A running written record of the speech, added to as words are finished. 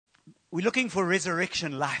We're looking for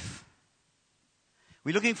resurrection life.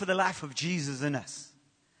 We're looking for the life of Jesus in us.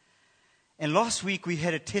 And last week we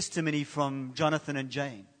had a testimony from Jonathan and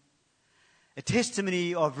Jane. A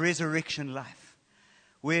testimony of resurrection life.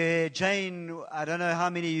 Where Jane, I don't know how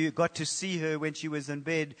many of you got to see her when she was in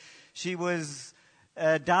bed. She was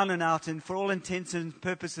down and out, and for all intents and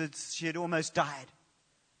purposes, she had almost died.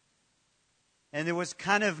 And there was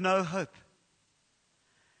kind of no hope.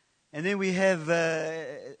 And then we have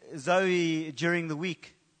Zoe during the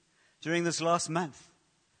week, during this last month,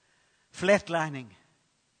 flatlining.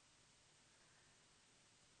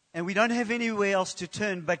 And we don't have anywhere else to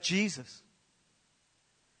turn but Jesus.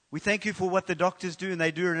 We thank you for what the doctors do, and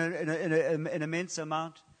they do an immense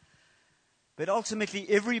amount. But ultimately,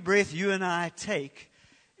 every breath you and I take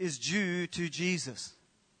is due to Jesus.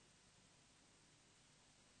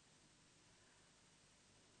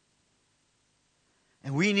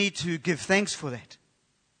 And we need to give thanks for that.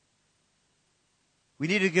 We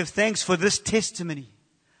need to give thanks for this testimony,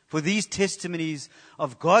 for these testimonies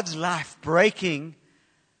of God's life breaking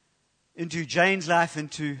into Jane's life,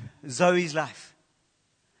 into Zoe's life.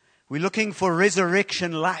 We're looking for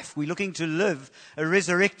resurrection life. We're looking to live a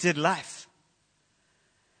resurrected life.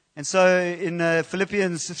 And so in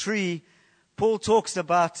Philippians 3, Paul talks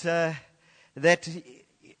about that,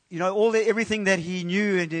 you know, everything that he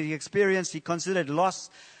knew and he experienced, he considered loss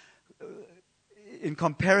in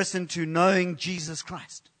comparison to knowing Jesus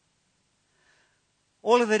Christ.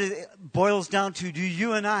 All of it boils down to, do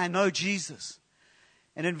you and I know Jesus?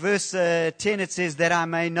 And in verse 10 it says, that I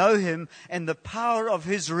may know him and the power of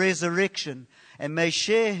his resurrection, and may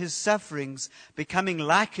share his sufferings, becoming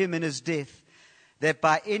like him in his death, that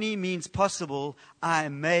by any means possible I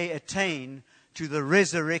may attain to the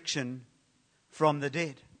resurrection from the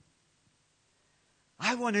dead.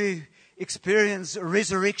 I want to experience a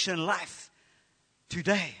resurrection life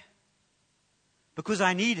today, because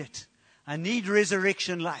I need it. I need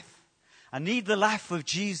resurrection life. I need the life of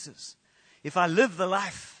Jesus. If I live the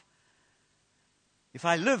life, if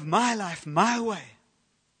I live my life my way,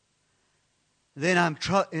 then I'm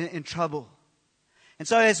in trouble. And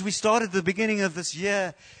so as we started the beginning of this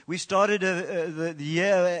year, we started the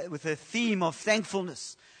year with a theme of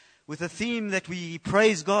thankfulness, with a theme that we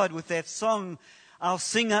praise God with that song, I'll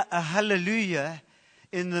sing a hallelujah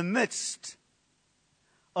in the midst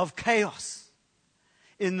of chaos,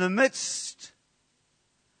 in the midst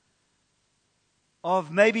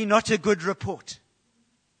of maybe not a good report.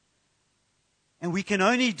 And we can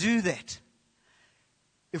only do that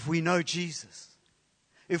if we know Jesus.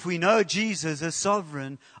 If we know Jesus is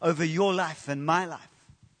sovereign over your life and my life.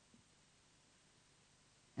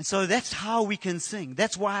 And so that's how we can sing.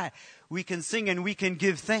 That's why we can sing and we can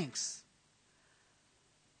give thanks.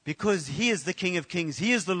 Because He is the King of Kings.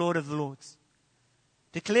 He is the Lord of the Lords.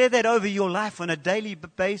 Declare that over your life on a daily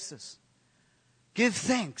basis. Give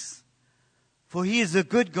thanks. For He is a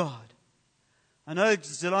good God. I know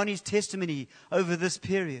Zelani's testimony over this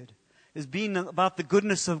period has been about the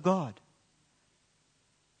goodness of God.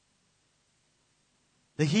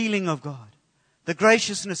 The healing of God. The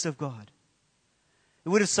graciousness of God. It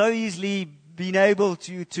would have so easily been able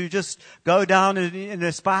to just go down in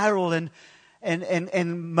a spiral and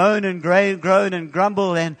moan and groan and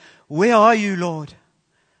grumble and, where are you, Lord?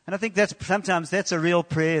 And I think sometimes that's a real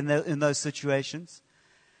prayer in those situations.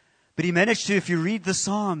 But he managed to, if you read the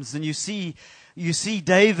Psalms and you see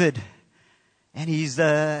David, and he's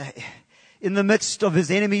in the midst of his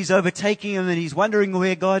enemies overtaking him, and he's wondering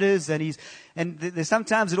where God is, and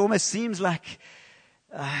sometimes it almost seems like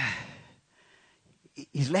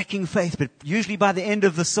he's lacking faith. But usually by the end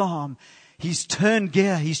of the psalm, he's turned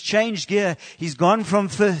gear, he's changed gear, he's gone from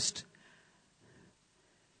first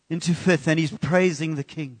into fifth, and he's praising the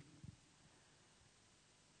King.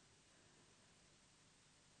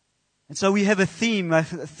 And so we have a theme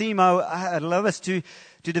I'd love us to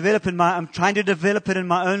develop I'm trying to develop it in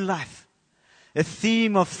my own life. A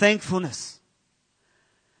theme of thankfulness.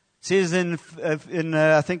 It says in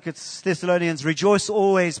I think it's Thessalonians, rejoice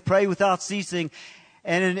always, pray without ceasing,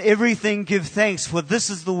 and in everything give thanks, for this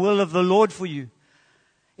is the will of the Lord for you.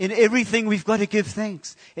 In everything we've got to give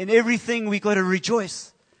thanks. In everything we've got to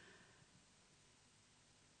rejoice.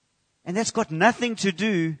 And that's got nothing to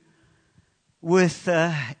do with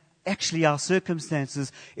actually our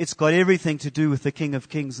circumstances. It's got everything to do with the King of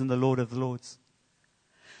Kings and the Lord of the Lords.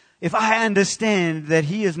 If I understand that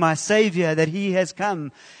He is my Savior, that He has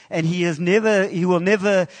come and He will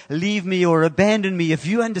never leave me or abandon me, if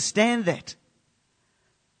you understand that,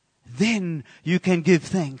 then you can give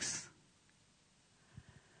thanks.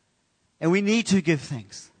 And we need to give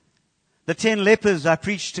thanks. The 10 lepers I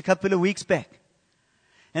preached a couple of weeks back.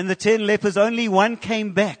 And the 10 lepers, only one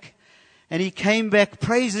came back. And he came back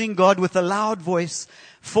praising God with a loud voice,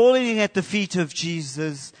 falling at the feet of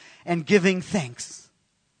Jesus and giving thanks.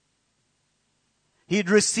 He had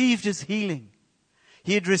received his healing.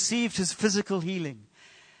 He had received his physical healing.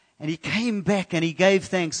 And he came back and he gave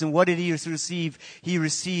thanks. And what did he receive? He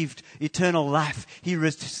received eternal life. He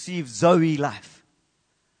received Zoe life.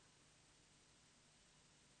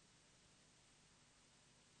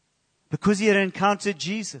 Because he had encountered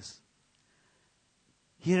Jesus.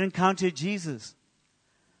 He had encountered Jesus.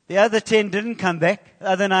 The other 10 didn't come back. The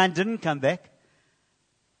other 9 didn't come back.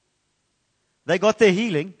 They got their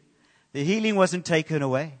healing. The healing wasn't taken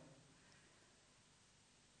away.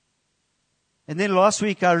 And then last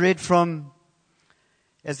week I read from,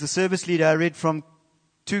 as the service leader, I read from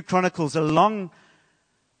 2 Chronicles, a long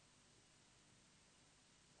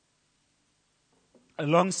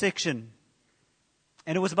section.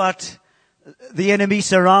 And it was about the enemy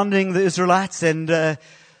surrounding the Israelites and the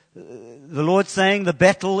Lord saying the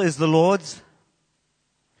battle is the Lord's.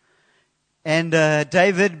 And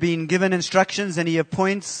David being given instructions, and he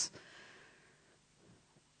appoints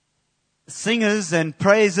singers and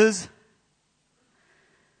praisers.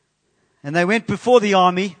 And they went before the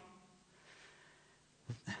army.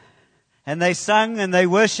 And they sung and they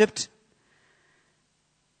worshipped.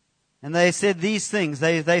 And they said these things.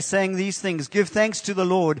 They sang these things. Give thanks to the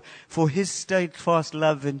Lord, for his steadfast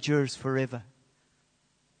love endures forever.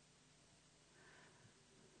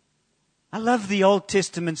 I love the Old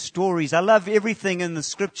Testament stories. I love everything in the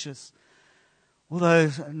scriptures.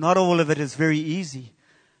 Although not all of it is very easy.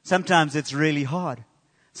 Sometimes it's really hard.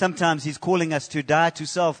 Sometimes he's calling us to die to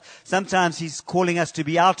self. Sometimes he's calling us to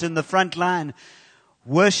be out in the front line,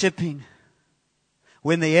 worshiping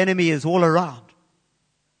when the enemy is all around.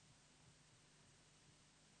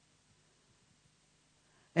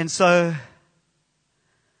 And so,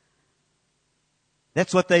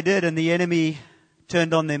 that's what they did, and the enemy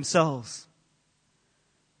turned on themselves.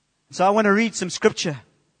 So I want to read some scripture.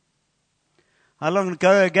 I long to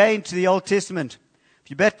go again to the Old Testament. If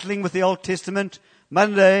you're battling with the Old Testament,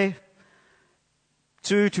 Monday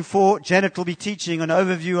 2 to 4, Janet will be teaching an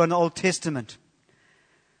overview on the Old Testament.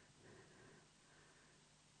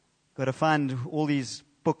 Got to find all these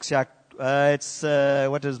books here.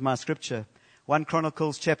 What is my scripture? 1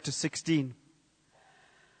 Chronicles chapter 16.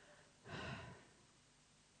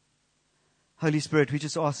 Holy Spirit, we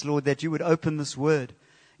just ask, Lord, that you would open this word,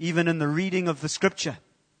 even in the reading of the scripture.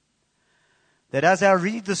 That as I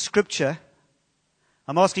read the scripture,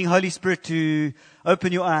 I'm asking Holy Spirit to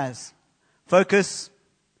open your eyes. Focus.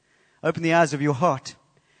 Open the eyes of your heart.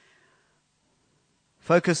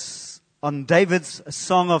 Focus on David's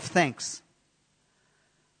song of thanks.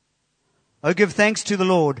 Oh, give thanks to the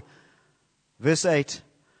Lord. Verse 8.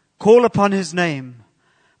 Call upon his name.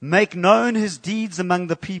 Make known his deeds among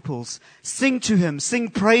the peoples. Sing to him. Sing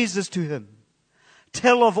praises to him.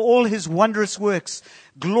 Tell of all his wondrous works.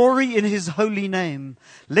 Glory in his holy name.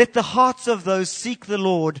 Let the hearts of those seek the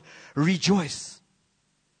Lord rejoice.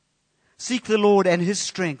 Seek the Lord and his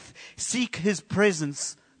strength. Seek his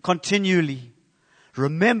presence continually.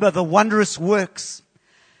 Remember the wondrous works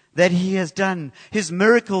that he has done, his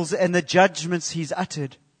miracles and the judgments he's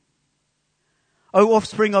uttered. O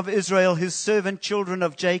offspring of Israel, his servant children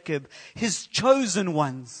of Jacob, his chosen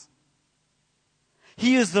ones.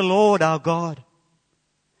 He is the Lord our God.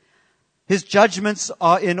 His judgments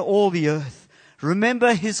are in all the earth.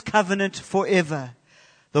 Remember his covenant forever,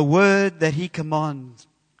 the word that he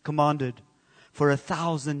commanded for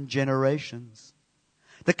 1,000 generations.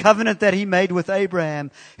 The covenant that he made with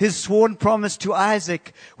Abraham, his sworn promise to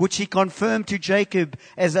Isaac, which he confirmed to Jacob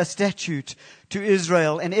as a statute, to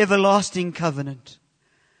Israel, an everlasting covenant,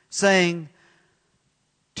 saying,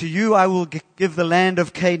 to you I will give the land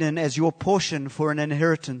of Canaan as your portion for an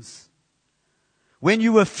inheritance. When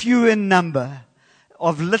you were few in number,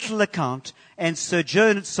 of little account, and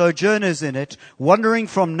sojourners in it, wandering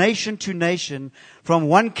from nation to nation, from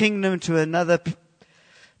one kingdom to another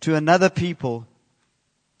people,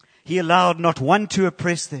 he allowed not one to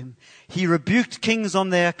oppress them. He rebuked kings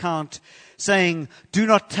on their account, saying, do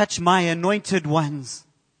not touch my anointed ones.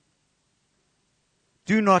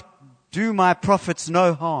 Do not do my prophets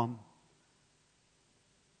no harm.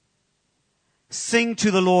 Sing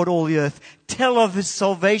to the Lord, all the earth. Tell of his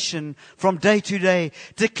salvation from day to day.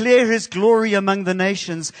 Declare his glory among the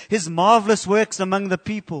nations, his marvelous works among the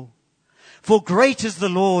people. For great is the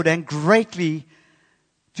Lord and greatly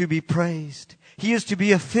to be praised. He is to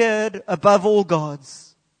be feared above all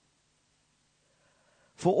gods.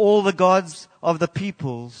 For all the gods of the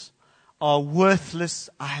peoples are worthless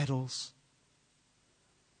idols.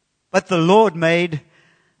 But the Lord made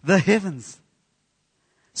the heavens.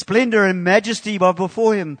 Splendor and majesty are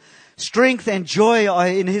before him. Strength and joy are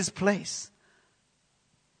in his place.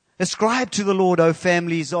 Ascribe to the Lord, O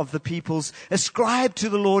families of the peoples. Ascribe to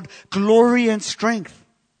the Lord glory and strength.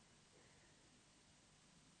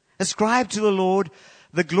 Ascribe to the Lord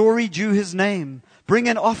the glory due his name. Bring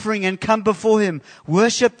an offering and come before him.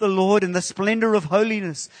 Worship the Lord in the splendor of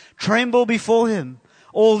holiness. Tremble before him,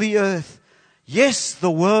 all the earth. Yes,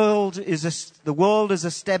 the world is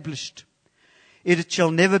established. It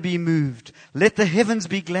shall never be moved. Let the heavens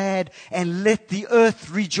be glad, and let the earth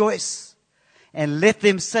rejoice. And let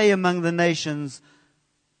them say among the nations,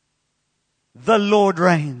 the Lord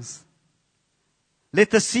reigns.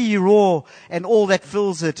 Let the sea roar, and all that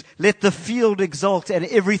fills it. Let the field exult, and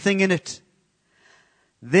everything in it.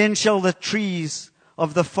 Then shall the trees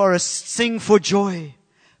of the forest sing for joy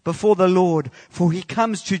before the Lord, for he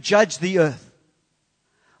comes to judge the earth.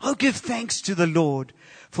 Oh, give thanks to the Lord,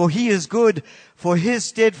 for he is good, for his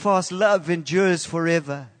steadfast love endures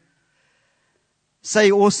forever. Say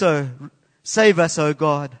also, save us, O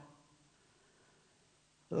God,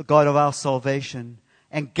 the God of our salvation,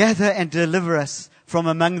 and gather and deliver us from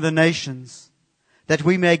among the nations, that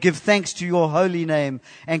we may give thanks to your holy name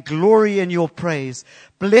and glory in your praise.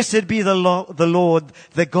 Blessed be the Lord,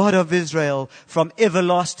 the God of Israel, from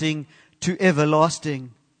everlasting to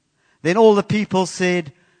everlasting. Then all the people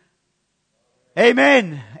said,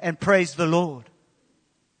 Amen, and praise the Lord.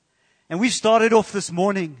 And we started off this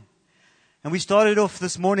morning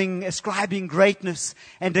ascribing greatness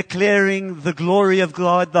and declaring the glory of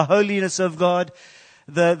God, the holiness of God,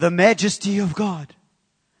 the majesty of God.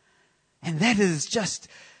 And that is just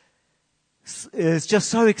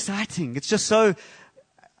so exciting. It's just so,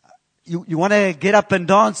 you want to get up and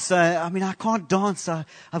dance. I can't dance.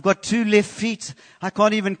 I've got 2 left feet. I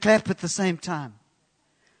can't even clap at the same time.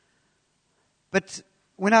 But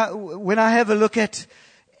when I have a look at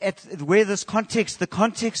where this context, the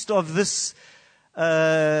context of this, what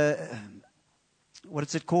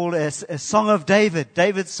is it called? A song of David,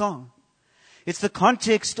 David's song. It's the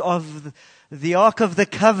context of the Ark of the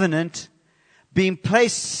Covenant being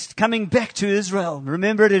placed, coming back to Israel.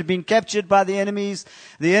 Remember, it had been captured by the enemies.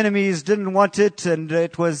 The enemies didn't want it, and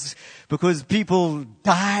it was because people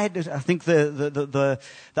died. I think the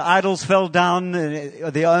idols fell down,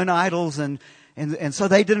 their own idols, and so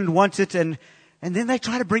they didn't want it, and then they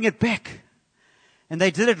tried to bring it back. And they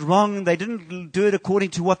did it wrong. They didn't do it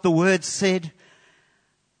according to what the word said.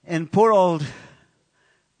 And poor old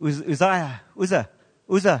Uzzah,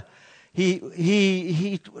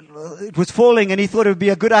 it was falling, and he thought it would be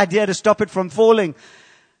a good idea to stop it from falling.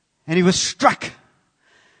 And he was struck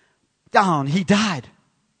down. He died.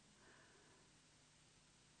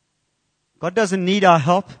 God doesn't need our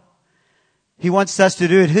help. He wants us to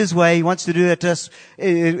do it His way. He wants to do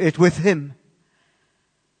it with Him.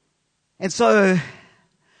 And so,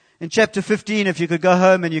 in chapter 15, if you could go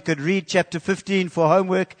home and you could read chapter 15 for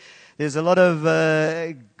homework, there's a lot of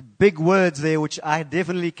big words there which I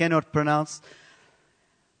definitely cannot pronounce.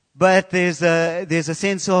 But there's a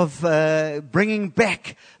sense of bringing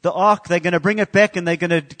back the ark. They're going to bring it back, and they're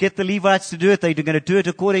going to get the Levites to do it. They're going to do it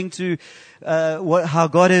according to how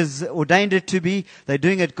God has ordained it to be. They're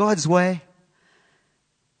doing it God's way.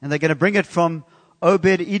 And they're going to bring it from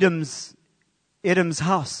Obed-Edom's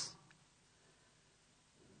house.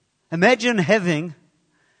 Imagine having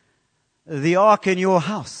the ark in your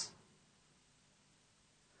house.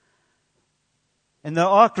 And the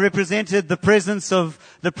ark represented the presence of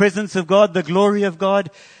God, the glory of God.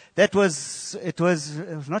 It was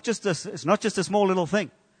not just a small little thing.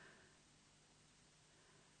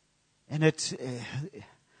 And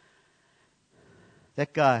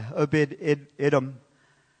that guy, Obed-Edom,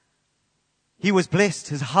 he was blessed.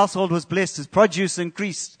 His household was blessed. His produce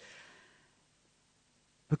increased.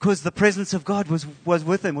 Because the presence of God was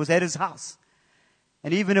with him, was at his house.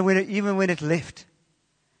 And even when it left,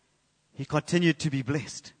 he continued to be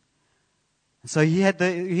blessed. And so he had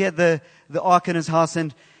the ark in his house,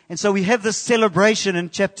 and so we have this celebration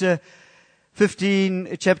in chapter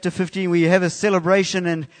 15. Chapter 15, we have a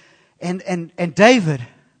celebration, and David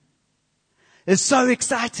is so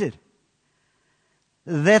excited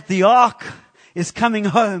that the ark is coming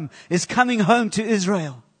home to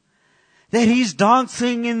Israel, that he's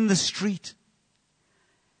dancing in the street.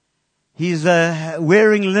 He's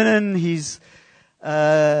wearing linen. He's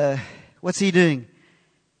what's he doing?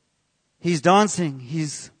 He's dancing.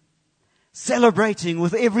 He's celebrating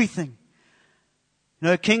with everything. You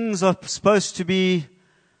know, kings are supposed to be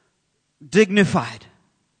dignified.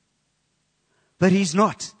 But he's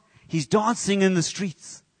not. He's dancing in the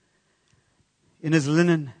streets in his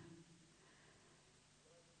linen.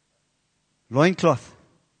 loincloth.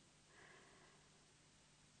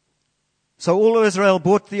 So all of Israel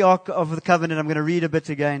brought the ark of the covenant, I'm going to read a bit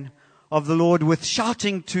again, of the Lord with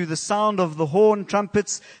shouting to the sound of the horn,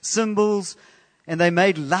 trumpets, cymbals, and they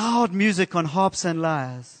made loud music on harps and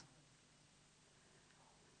lyres.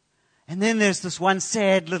 And then there's this one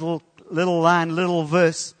sad little line, little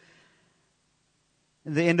verse,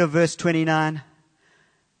 in the end of verse 29.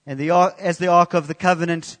 And as the ark of the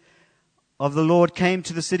covenant of the Lord came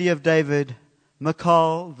to the city of David,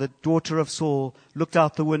 Michal, the daughter of Saul, looked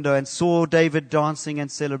out the window and saw David dancing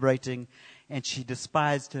and celebrating, and she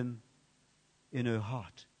despised him in her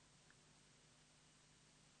heart.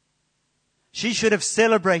 She should have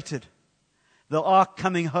celebrated the ark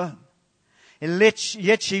coming home. And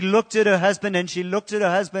yet she looked at her husband, and she looked at her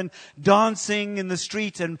husband dancing in the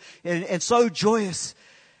street and so joyous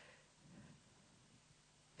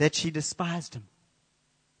that she despised him.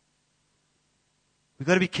 We've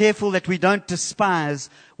got to be careful that we don't despise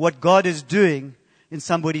what God is doing in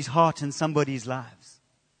somebody's heart and somebody's lives.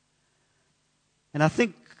 And I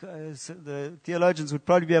think the theologians would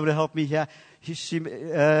probably be able to help me here. She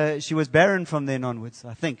was barren from then onwards,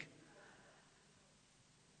 I think.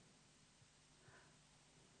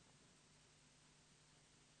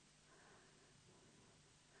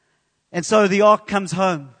 And so the ark comes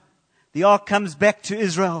home. The ark comes back to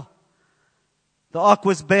Israel. The ark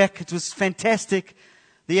was back. It was fantastic.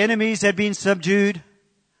 The enemies had been subdued.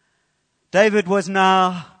 David was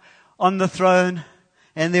now on the throne,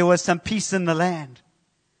 and there was some peace in the land.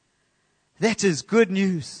 That is good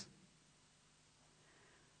news.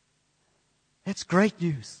 That's great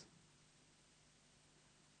news.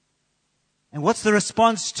 And what's the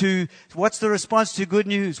response to good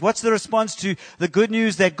news? What's the response to the good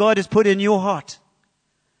news that God has put in your heart?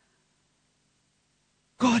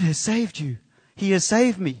 God has saved you. He has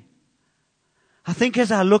saved me. I think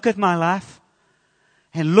as I look at my life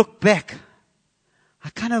and look back, I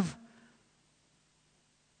kind of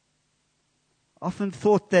often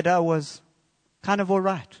thought that I was kind of all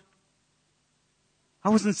right. I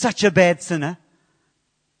wasn't such a bad sinner.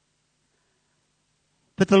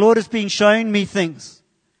 But the Lord has been showing me things.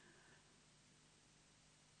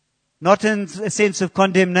 Not in a sense of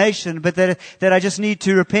condemnation, but that I just need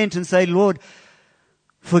to repent and say, Lord,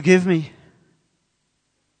 forgive me.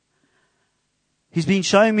 He's been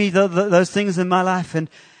showing me those things in my life, and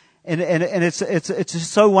it's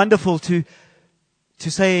just so wonderful to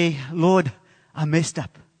say, Lord, I messed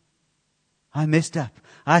up. I messed up.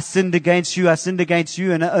 I sinned against you,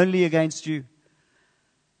 and only against you.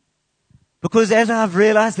 Because as I've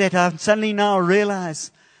realized that, I suddenly now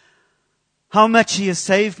realize how much He has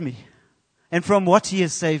saved me, and from what He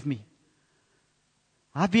has saved me.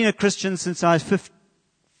 I've been a Christian since I was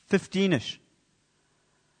 15-ish.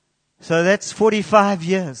 So that's 45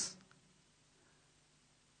 years.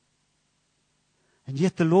 And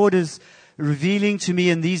yet the Lord is revealing to me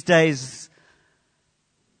in these days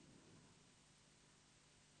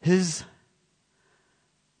His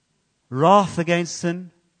wrath against sin,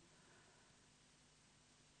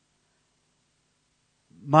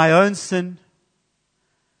 my own sin,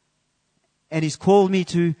 and He's called me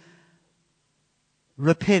to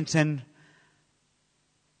repent and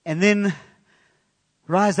then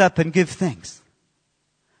rise up and give thanks.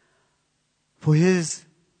 For His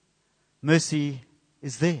mercy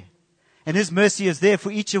is there. And His mercy is there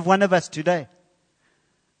for each of one of us today.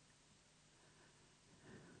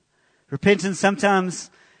 Repentance,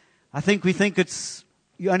 sometimes I think we think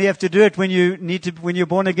you only have to do it when you're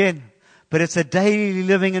born again. But it's a daily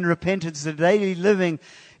living in repentance, a daily living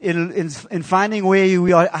in finding where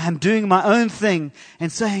we are. I am doing my own thing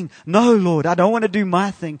and saying, no, Lord, I don't want to do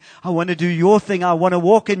my thing. I want to do your thing. I want to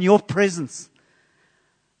walk in your presence.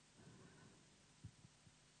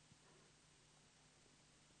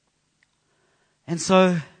 And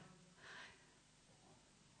so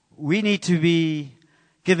we need to be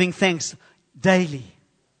giving thanks daily.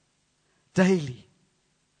 Daily.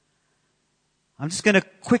 I'm just going to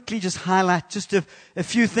quickly just highlight just a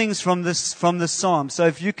few things from this psalm. So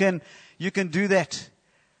if you can do that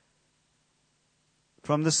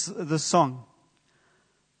from this song.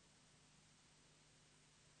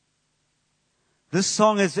 This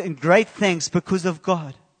song is in great thanks because of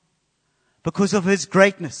God, because of His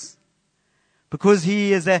greatness, because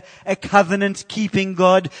He is a covenant-keeping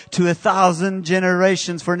God to 1,000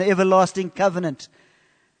 generations for an everlasting covenant.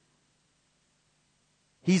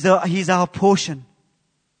 He's our portion.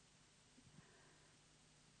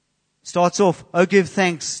 Starts off, oh, give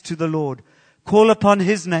thanks to the Lord. Call upon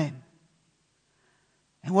His name.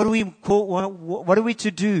 And what do we call? What are we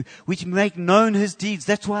to do? We to make known His deeds.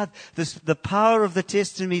 That's why the power of the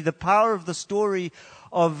testimony, the power of the story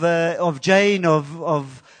of Jane,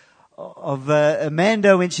 of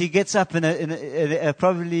Amanda when she gets up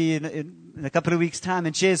probably in a couple of weeks' time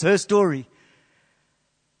and shares her story.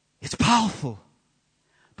 It's powerful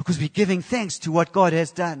because we're giving thanks to what God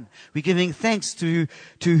has done. We're giving thanks to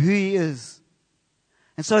who He is.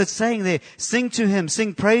 And so it's saying there, sing to Him,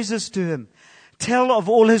 sing praises to Him. Tell of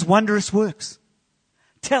all His wondrous works.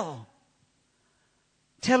 Tell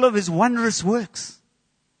of His wondrous works.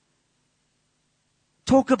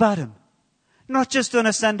 Talk about Him. Not just on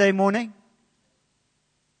a Sunday morning.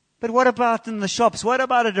 But what about in the shops? What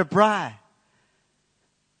about at a braai?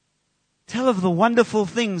 Tell of the wonderful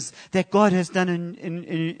things that God has done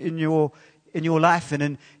in your life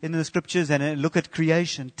and in the scriptures, and look at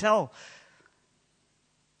creation. Tell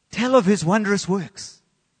of His wondrous works.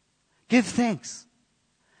 Give thanks.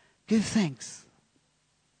 Give thanks.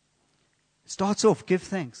 Starts off, give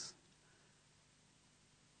thanks.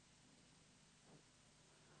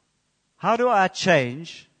 How do I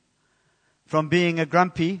change from being a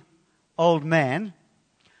grumpy old man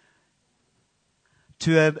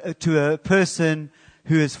to a person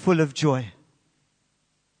who is full of joy?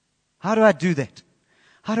 How do I do that?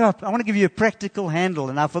 I want to give you a practical handle,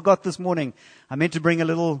 and I forgot this morning. I meant to bring a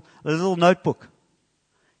little notebook.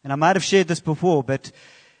 And I might have shared this before, but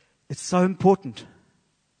it's so important.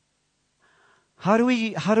 How do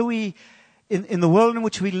we, in the world in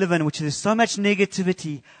which we live in which there's so much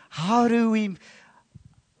negativity, how do we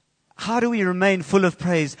remain full of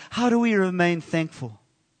praise? How do we remain thankful?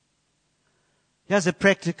 Here's a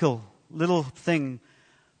practical little thing.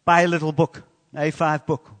 Buy a little book, an A5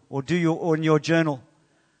 book, or in your journal.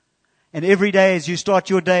 And every day as you start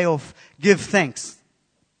your day off, give thanks.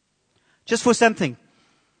 Just for something.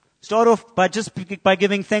 Start off by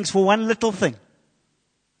giving thanks for one little thing.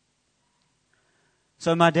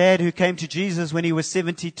 So my dad, who came to Jesus when he was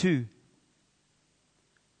 72,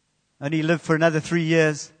 only lived for another 3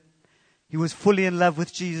 years. He was fully in love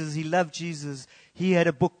with Jesus. He loved Jesus. He had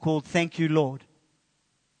a book called Thank You, Lord.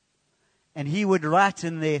 And he would write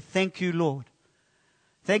in there, thank you, Lord.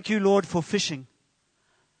 Thank you, Lord, for fishing.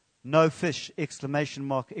 No fish, exclamation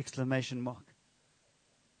mark, exclamation mark.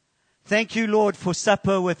 Thank you, Lord, for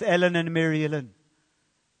supper with Ellen and Mary Ellen.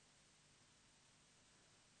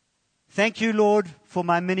 Thank you, Lord, for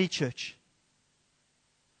my mini church.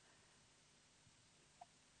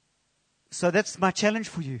 So that's my challenge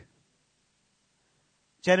for you.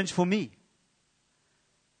 Challenge for me.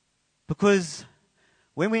 Because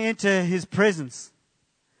when we enter His presence,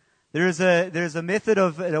 there is a method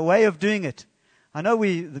a way of doing it. I know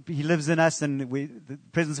He lives in us, and the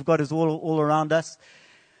presence of God is all around us.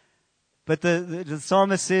 But the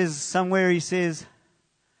psalmist says, somewhere he says,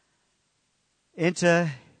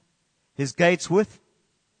 enter His gates with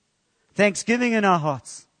thanksgiving in our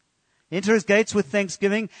hearts. Enter His gates with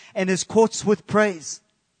thanksgiving and His courts with praise.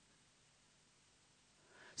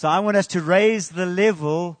 So I want us to raise the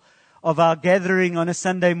level of our gathering on a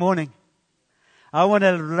Sunday morning. I want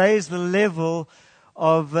to raise the level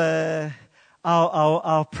of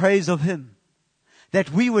our praise of Him.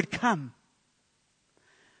 That we would come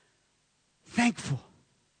thankful.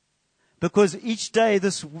 Because each day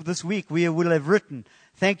this week we will have written,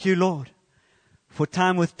 thank you, Lord, for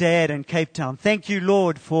time with Dad in Cape Town. Thank you,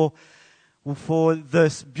 Lord, for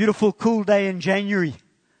this beautiful cool day in January.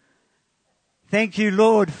 Thank you,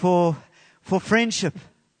 Lord, for friendship.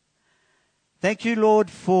 Thank you, Lord,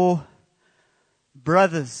 for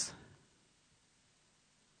brothers.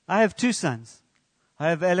 I have 2 sons. I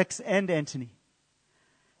have Alex and Anthony.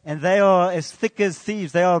 And they are as thick as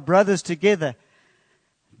thieves. They are brothers together.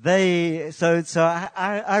 So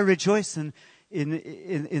I rejoice in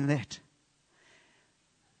that.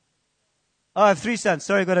 Oh, I have 3 sons.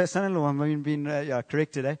 Sorry, I got a son-in-law. I'm being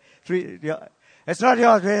corrected. 3. Yeah. It's not.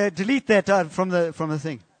 Delete that from the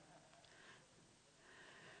thing.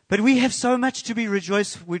 But we have so much to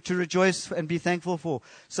rejoice and be thankful for.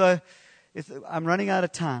 So I'm running out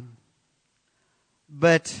of time.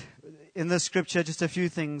 But in the scripture, just a few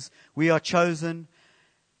things. We are chosen.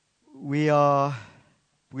 We are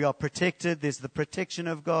protected. There's the protection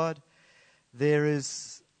of God. There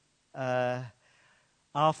is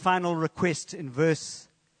our final request in verse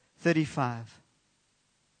 35.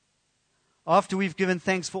 After we've given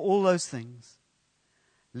thanks for all those things,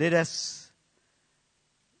 let us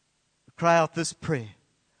cry out this prayer.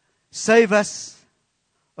 Save us,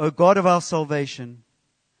 O God of our salvation,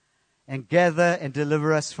 and gather and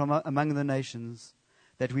deliver us from among the nations,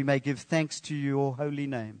 that we may give thanks to your holy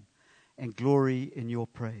name and glory in your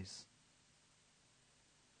praise.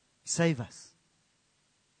 Save us.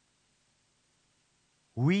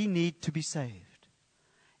 We need to be saved.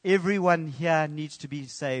 Everyone here needs to be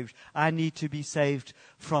saved. I need to be saved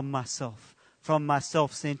from myself, from my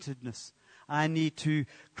self-centeredness. I need to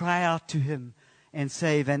cry out to Him and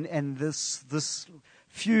save. And this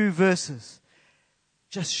few verses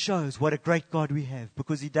just shows what a great God we have,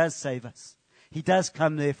 because He does save us. He does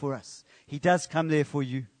come there for us. He does come there for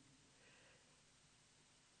you.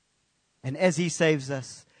 And as He saves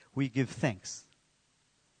us, we give thanks.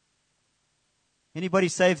 Anybody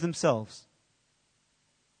save themselves?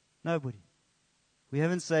 Nobody. We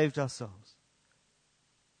haven't saved ourselves.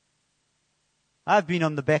 I've been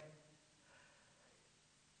on the back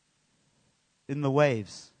in the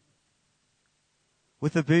waves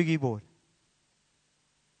with a boogie board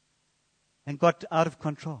and got out of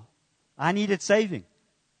control. I needed saving.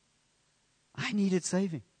 I needed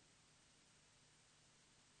saving.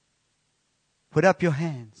 Put up your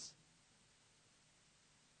hands.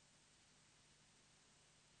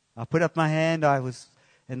 I put up my hand. I was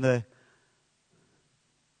in the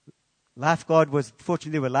lifeguard was,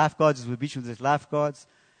 fortunately there were lifeguards, we were beaching with these lifeguards.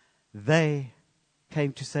 They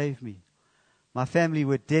came to save me. My family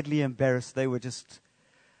were deadly embarrassed. They were just,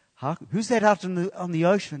 who's that out on the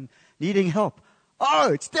ocean needing help?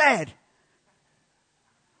 Oh, it's Dad.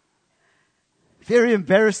 Very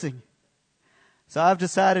embarrassing. So I've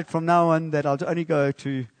decided from now on that I'll only go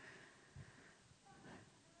to...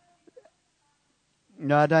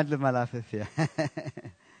 No, I don't live my life with fear.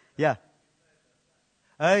 Yeah.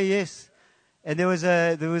 Oh, yes. And there was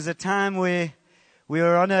a time where we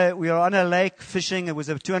were on a lake fishing. It was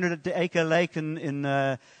a 200-acre lake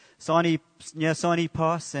in Sani, near Sani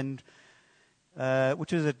Pass, and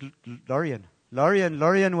which was at Lorien.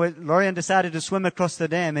 Lorien decided to swim across the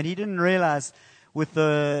dam, and he didn't realize, with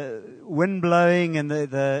the wind blowing and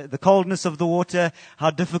the coldness of the water, how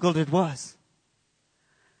difficult it was.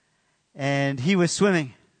 And he was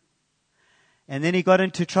swimming. And then he got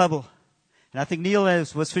into trouble. And I think Neil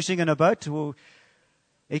was fishing in a boat.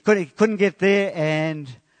 He couldn't get there. And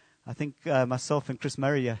I think myself and Chris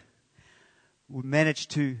Murray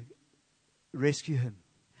managed to rescue him.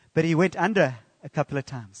 But he went under a couple of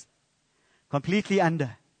times. Completely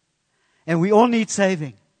under. And we all need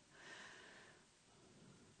saving.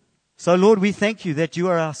 So, Lord, we thank You that You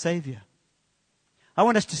are our Savior. I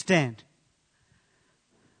want us to stand.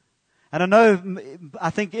 And I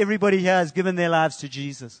think everybody here has given their lives to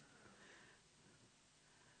Jesus.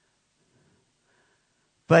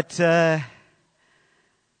 But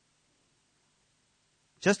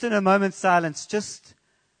just in a moment's silence, just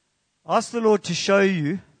ask the Lord to show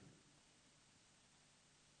you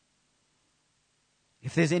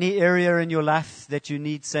if there's any area in your life that you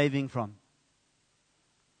need saving from.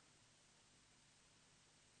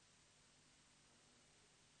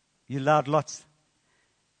 You allowed lots.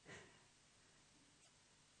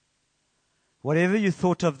 Whatever you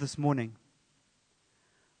thought of this morning,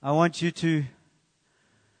 I want you to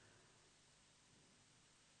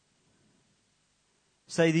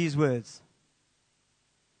say these words.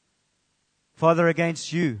 Father,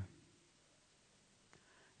 against You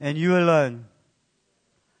and You alone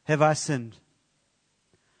have I sinned.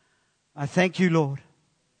 I thank You, Lord,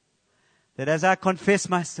 that as I confess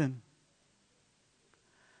my sin,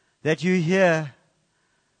 that You hear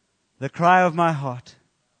the cry of my heart,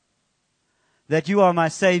 that You are my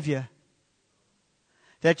Savior,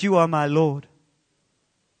 that You are my Lord.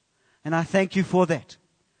 And I thank You for that.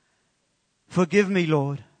 Forgive me,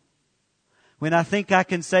 Lord, when I think I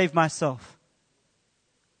can save myself.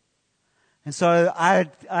 And so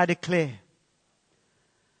I declare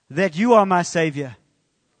that You are my Savior.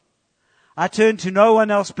 I turn to no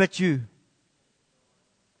one else but You.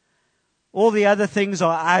 All the other things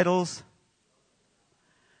are idols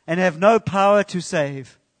and have no power to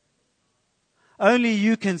save. Only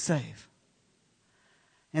You can save.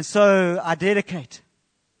 And so I dedicate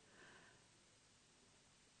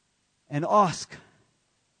and ask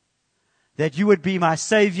that You would be my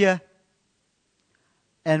Savior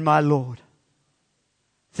and my Lord.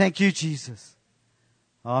 Thank You, Jesus.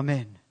 Amen.